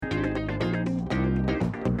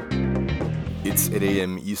It's 8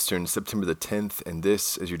 a.m. Eastern, September the 10th, and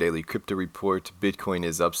this is your daily crypto report. Bitcoin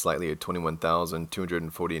is up slightly at $21,249,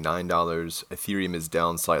 Ethereum is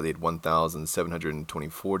down slightly at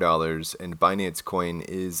 $1,724, and Binance Coin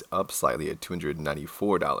is up slightly at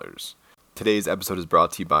 $294. Today's episode is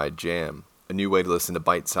brought to you by Jam, a new way to listen to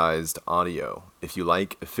bite-sized audio. If you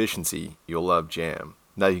like efficiency, you'll love Jam.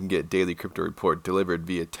 Now you can get daily crypto report delivered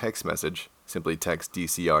via text message. Simply text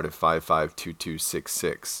DCR to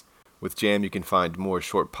 552266. With Jam, you can find more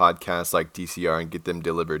short podcasts like DCR and get them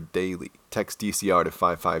delivered daily. Text DCR to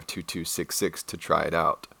 552266 to try it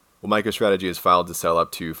out. Well, MicroStrategy has filed to sell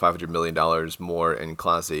up to $500 million more in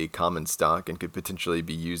Class A common stock and could potentially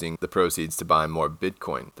be using the proceeds to buy more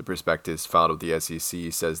Bitcoin. The prospectus filed with the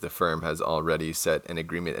SEC says the firm has already set an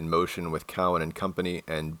agreement in motion with Cowen and Company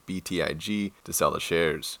and BTIG to sell the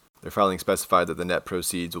shares. Their filing specified that the net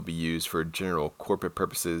proceeds will be used for general corporate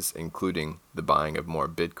purposes, including the buying of more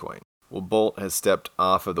Bitcoin. Well, Bolt has stepped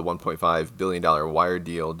off of the $1.5 billion wire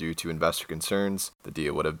deal due to investor concerns. The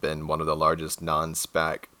deal would have been one of the largest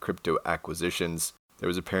non-SPAC crypto acquisitions. There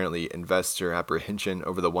was apparently investor apprehension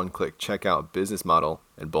over the one-click checkout business model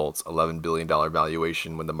and Bolt's $11 billion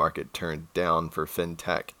valuation when the market turned down for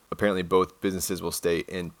fintech. Apparently, both businesses will stay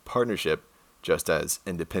in partnership, just as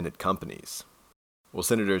independent companies. Well,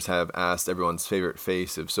 senators have asked everyone's favorite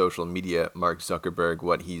face of social media, Mark Zuckerberg,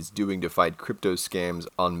 what he's doing to fight crypto scams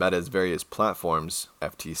on Meta's various platforms.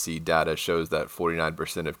 FTC data shows that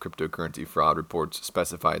 49% of cryptocurrency fraud reports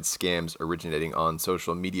specified scams originating on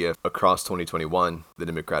social media across 2021. The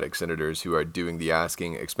Democratic senators who are doing the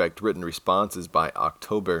asking expect written responses by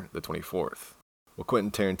October the 24th. Well,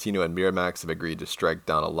 Quentin Tarantino and Miramax have agreed to strike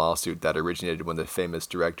down a lawsuit that originated when the famous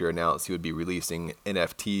director announced he would be releasing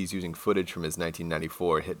NFTs using footage from his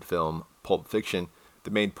 1994 hit film Pulp Fiction.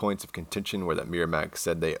 The main points of contention were that Miramax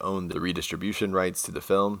said they owned the redistribution rights to the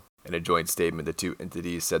film. In a joint statement, the two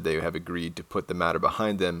entities said they have agreed to put the matter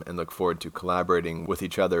behind them and look forward to collaborating with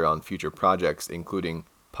each other on future projects, including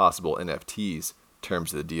possible NFTs.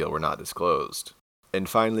 Terms of the deal were not disclosed. And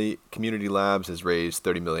finally, Community Labs has raised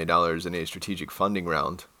 $30 million in a strategic funding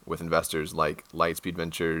round with investors like Lightspeed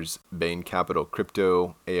Ventures, Bain Capital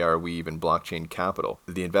Crypto, ARweave, and Blockchain Capital.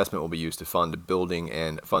 The investment will be used to fund building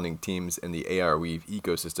and funding teams in the ARweave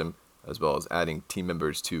ecosystem, as well as adding team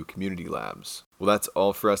members to Community Labs. Well, that's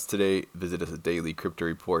all for us today. Visit us at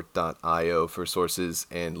dailycryptoreport.io for sources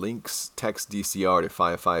and links. Text DCR to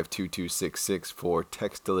 552266 for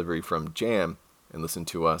text delivery from Jam. And listen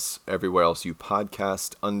to us everywhere else you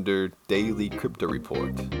podcast under Daily Crypto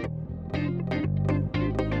Report.